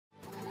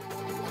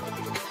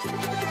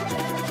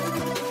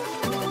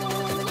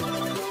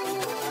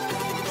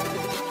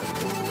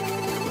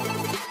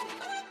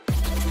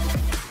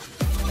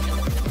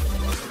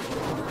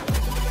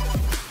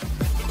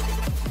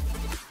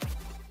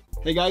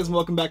Hey guys, and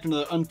welcome back to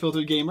another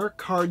Unfiltered Gamer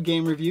card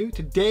game review.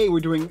 Today we're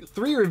doing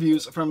 3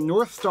 reviews from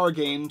North Star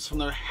Games from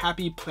their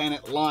Happy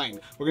Planet line.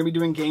 We're going to be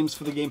doing games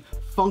for the game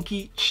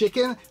Funky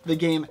Chicken, the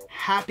game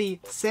Happy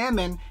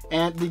Salmon,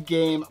 and the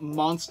game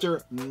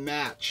Monster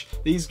Match.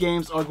 These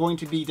games are going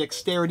to be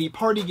dexterity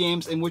party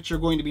games in which you're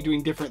going to be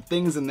doing different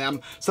things in them.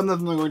 Some of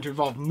them are going to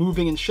involve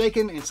moving and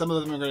shaking, and some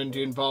of them are going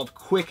to involve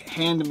quick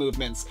hand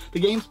movements. The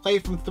games play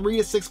from 3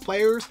 to 6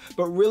 players,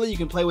 but really you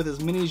can play with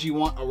as many as you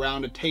want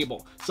around a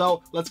table.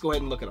 So let's go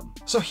ahead and look at them.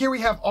 So here we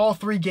have all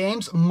 3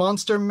 games: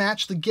 Monster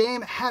Match, the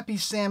game, Happy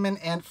Salmon,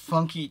 and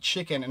Funky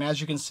Chicken. And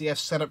as you can see, I've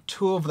set up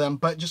 2 of them,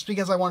 but just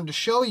because I wanted to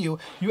show you,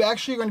 you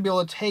actually are going to be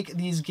able to take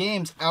these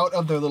games out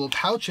of their little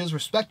pouches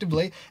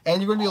respectively,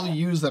 and you're going to be able to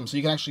use them. So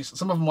you can actually,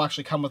 some of them will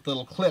actually come with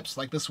little clips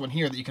like this one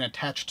here that you can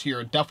attach to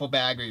your duffel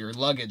bag or your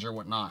luggage or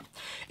whatnot.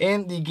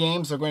 And the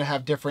games are going to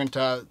have different,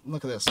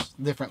 look at this,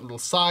 different little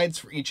sides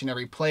for each and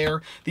every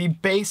player. The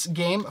base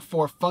game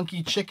for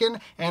Funky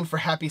Chicken and for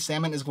Happy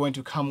Salmon is going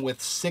to come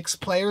with 6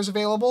 players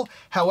available.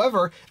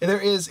 However, there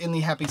is, in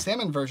the Happy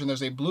Salmon version,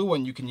 there's a blue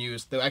one you can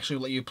use. They'll actually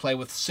let you play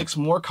with 6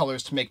 more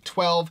colors to make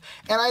 12,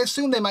 and I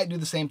assume they might do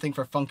the same thing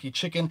for Funky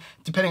Chicken,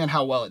 depending on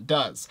how well it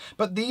does.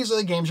 But these are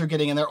the games you're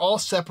getting, and they're all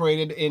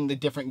separated in the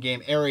different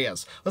game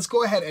areas. Let's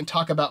go ahead and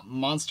talk about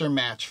Monster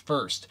Match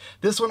first.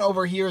 This one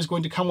over here is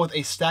going to come with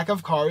a stack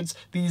of cards,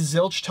 the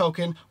Zilch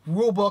token,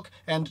 rulebook,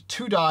 and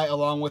 2 die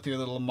along with your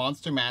little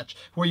Monster Match,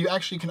 where you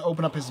actually can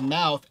open up his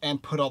mouth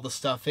and put all the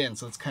stuff in,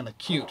 so it's kind of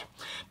cute.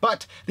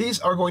 But these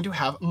are going to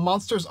have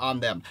monsters on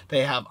them.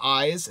 They have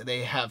eyes,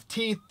 they have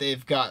teeth,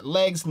 they've got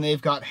legs, and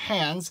they've got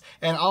hands,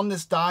 and on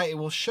this die it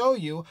will show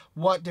you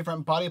what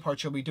different body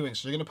parts you'll be doing.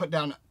 So you're going to put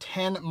down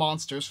 10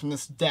 monsters from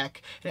this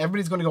deck, and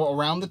everybody's going to go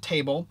around the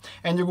table,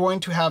 and you're going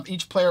to have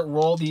each player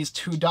roll these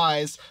 2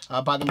 dice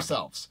by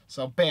themselves.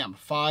 So bam,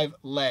 5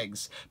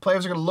 legs.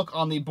 Players are going to look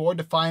on the board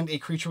to find a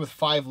creature with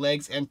 5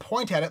 legs and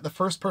point at it. The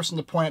first person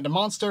to point at the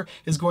monster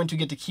is going to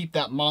get to keep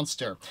that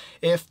monster.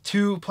 If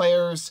 2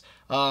 players,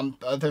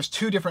 there's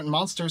 2 different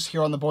monsters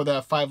here on the board that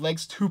have 5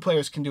 legs, 2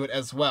 players can do it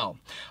as well.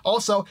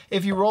 Also,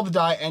 if you roll the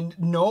die and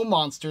no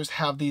monsters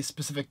have these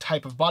specific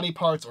type of body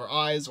parts or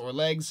eyes or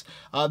legs,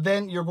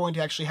 then you're going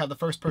to actually have the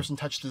first person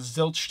touch the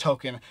Zilch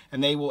token,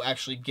 and they will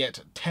actually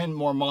get 10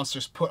 more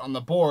monsters put on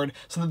the board,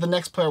 so that the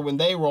next player, when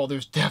they roll,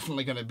 there's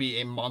definitely going to be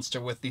a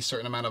monster with the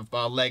certain amount of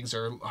legs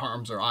or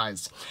arms or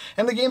eyes.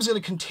 And the game's going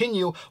to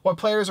continue while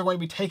players are going to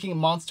be taking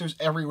monsters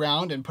every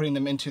round and putting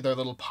them into their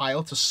little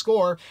pile to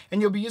score,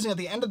 and you'll be using at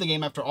the end of the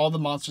game, after all the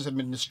monsters have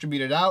been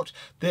distributed out,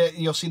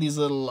 you'll see these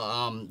little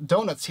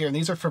donuts here, and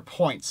these are for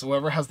points. So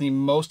whoever has the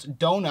most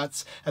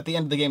donuts at the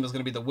end of the game is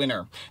going to be the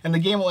winner. And the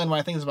game will end when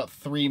I think there's about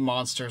 3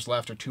 monsters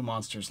left or 2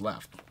 monsters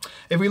left.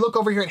 If we look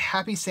over here at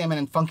Happy Salmon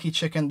and Funky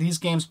Chicken, these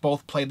games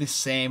both play the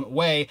same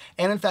way,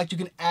 and in fact you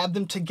can add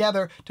them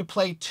together to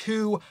play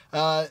two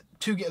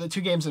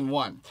games in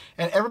one.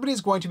 And everybody's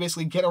going to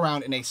basically get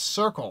around in a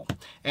circle,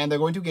 and they're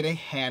going to get a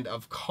hand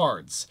of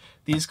cards.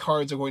 These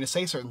cards are going to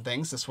say certain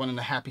things. This one in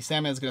the Happy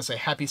Salmon is going to say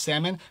Happy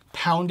Salmon,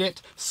 pound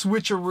it,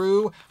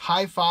 switcheroo,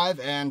 high five,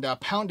 and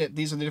pound it.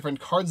 These are the different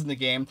cards in the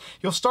game.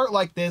 You'll start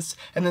like this,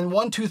 and then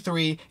 1, 2,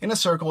 3 in a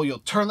circle, you'll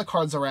turn the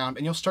cards around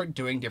and you'll start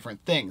doing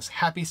different things.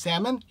 Happy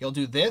Salmon, you'll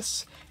do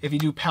this. If you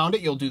do pound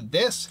it, you'll do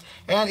this.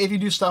 And if you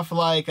do stuff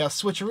like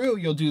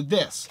switcheroo, you'll do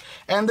this.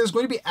 And there's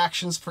going to be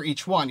actions for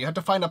each one. You have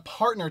to find a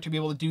partner to be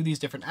able to do these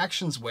different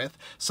actions with.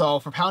 So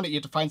for pound it, you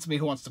have to find somebody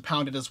who wants to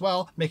pound it as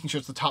well, making sure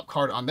it's the top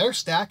card on their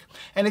stack.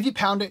 And if you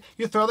pound it,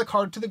 you throw the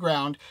card to the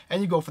ground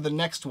and you go for the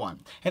next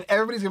one. And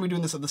everybody's going to be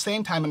doing this at the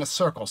same time in a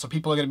circle. So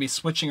people are going to be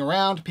switching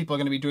around, people are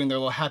going to be doing their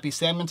little Happy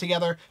Salmon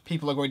together,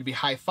 people are going to be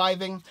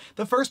high-fiving.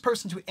 The first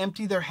person to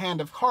empty their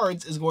hand of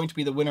cards is going to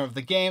be the winner of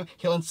the game.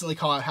 He'll instantly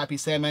call out Happy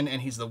Salmon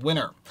and he's the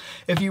winner.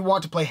 If you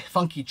want to play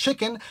Funky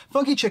Chicken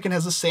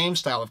has the same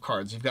style of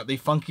cards. You've got the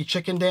Funky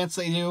Chicken dance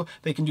they do.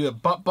 They can do a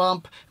butt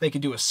bump, they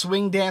can do a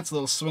swing dance, a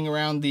little swing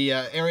around the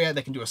area,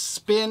 they can do a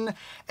spin,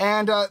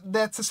 and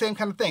that's the same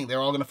kind of thing. They're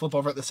all going to flip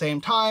over at the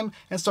same time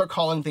and start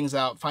calling things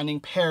out,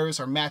 finding pairs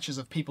or matches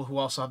of people who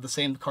also have the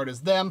same card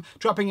as them,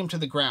 dropping them to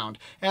the ground.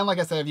 And like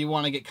I said, if you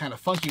want to get kind of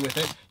funky with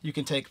it, you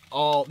can take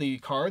all the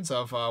cards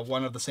of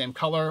one of the same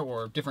color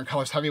or different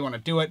colors, however you want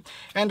to do it,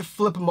 and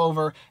flip them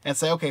over and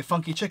say, okay,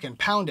 Funky Chicken,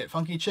 pound it,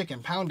 Funky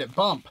Chicken, pound it,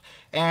 bump,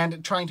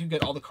 and trying to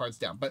get all the cards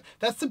down. But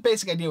that's the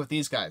basic idea with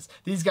these guys.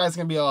 These guys are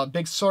going to be a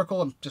big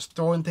circle and just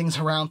throwing things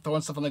around,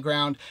 throwing stuff on the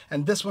ground,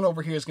 and this one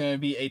over here is going to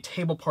be a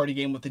table party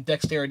game with the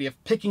dexterity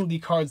of picking the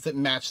cards that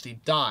match the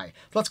die.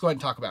 Let's go ahead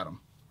and talk about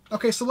them.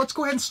 Okay, so let's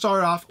go ahead and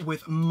start off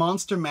with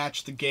Monster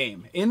Match the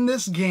game. In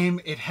this game,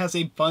 it has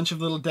a bunch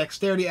of little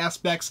dexterity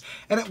aspects,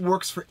 and it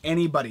works for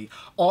anybody.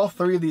 All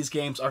 3 of these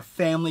games are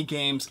family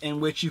games in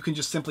which you can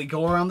just simply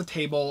go around the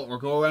table or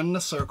go around in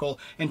a circle,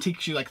 and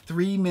takes you like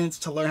 3 minutes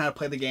to learn how to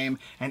play the game,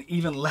 and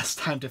even less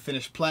time to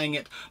finish playing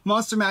it.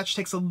 Monster Match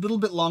takes a little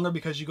bit longer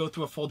because you go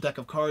through a full deck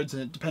of cards,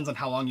 and it depends on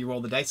how long you roll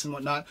the dice and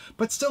whatnot,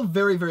 but still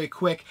very, very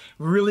quick,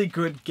 really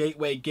good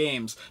gateway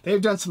games.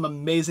 They've done some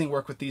amazing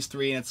work with these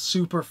 3, and it's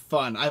super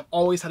fun. I've I've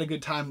always had a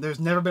good time. There's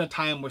never been a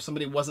time where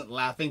somebody wasn't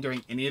laughing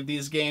during any of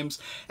these games.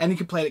 And you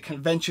can play it at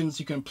conventions,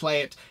 you can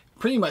play it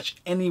pretty much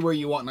anywhere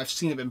you want, and I've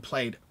seen it been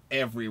played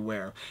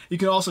everywhere. You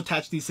can also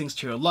attach these things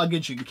to your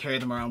luggage. You can carry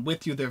them around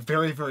with you. They're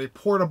very, very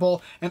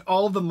portable, and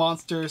all of the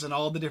monsters and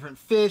all the different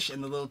fish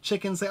and the little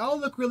chickens, they all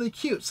look really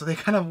cute, so they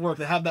kind of work.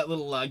 They have that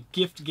little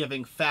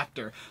gift-giving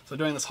factor. So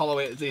during this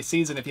holiday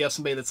season, if you have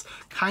somebody that's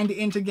kind of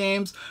into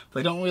games, but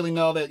they don't really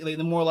know, that they're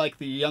more like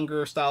the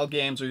younger style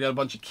games, or you got a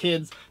bunch of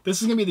kids,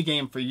 this is going to be the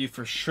game for you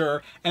for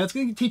sure. And it's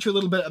going to teach you a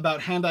little bit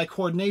about hand-eye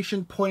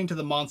coordination, pointing to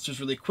the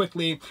monsters really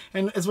quickly,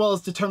 and as well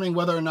as determining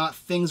whether or not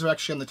things are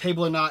actually on the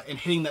table or not, and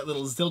hitting that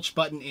little zilch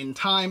button in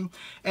time.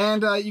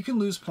 And you can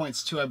lose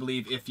points too, I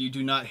believe, if you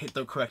do not hit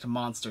the correct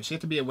monster. So you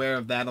have to be aware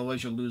of that,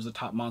 otherwise you'll lose the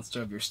top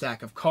monster of your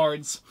stack of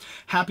cards.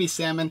 Happy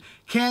Salmon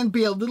can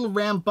be a little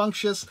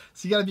rambunctious,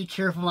 so you gotta be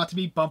careful not to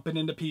be bumping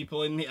into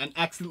people and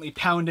accidentally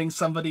pounding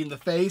somebody in the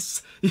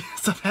face.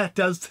 So that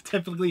does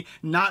typically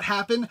not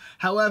happen.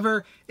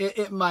 However,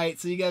 it might,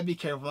 so you gotta be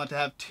careful not to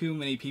have too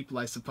many people,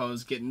 I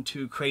suppose, getting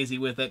too crazy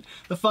with it.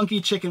 The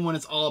Funky Chicken one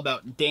is all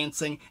about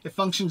dancing. It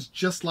functions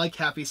just like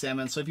Happy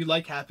Salmon, so if you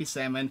like Happy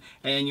Salmon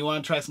and you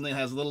want to try something that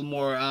has a little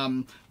more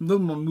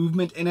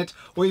movement in it,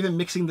 or even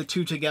mixing the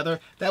two together,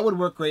 that would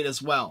work great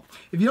as well.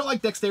 If you don't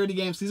like dexterity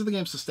games, these are the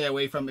games to stay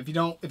away from. If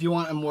you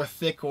want a more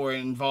thick or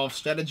involved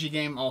strategy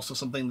game, also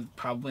something that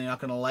probably not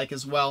going to like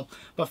as well.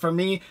 But for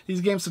me, these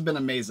games have been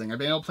amazing. I've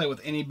been able to play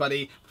with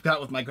anybody. I've got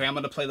with my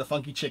grandma to play the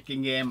Funky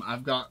Chicken game.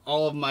 I've got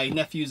all of my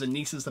nephews and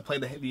nieces to play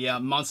the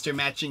monster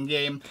matching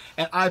game,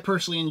 and I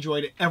personally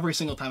enjoyed it every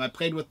single time I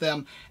played with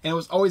them. And it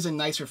was always a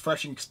nice,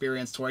 refreshing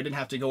experience to where I didn't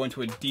have to go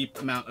into a deep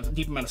amount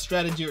of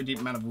strategy or deep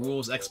amount of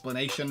rules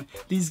explanation.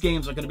 These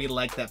games are going to be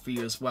like that for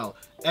you as well.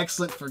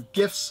 Excellent for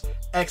gifts,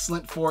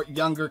 excellent for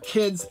younger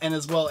kids, and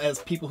as well as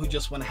people who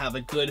just want to have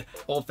a good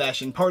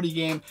old-fashioned party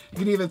game. You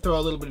can even throw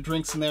a little bit of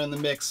drinks in there in the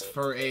mix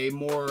for a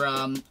more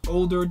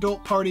older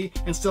adult party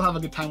and still have a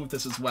good time with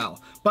this as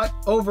well. But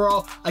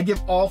overall, I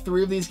give all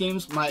three of these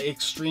games my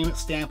extreme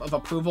stamp of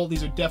approval.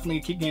 These are definitely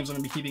games I'm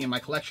going to be keeping in my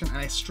collection, and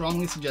I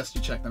strongly suggest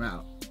you check them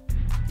out.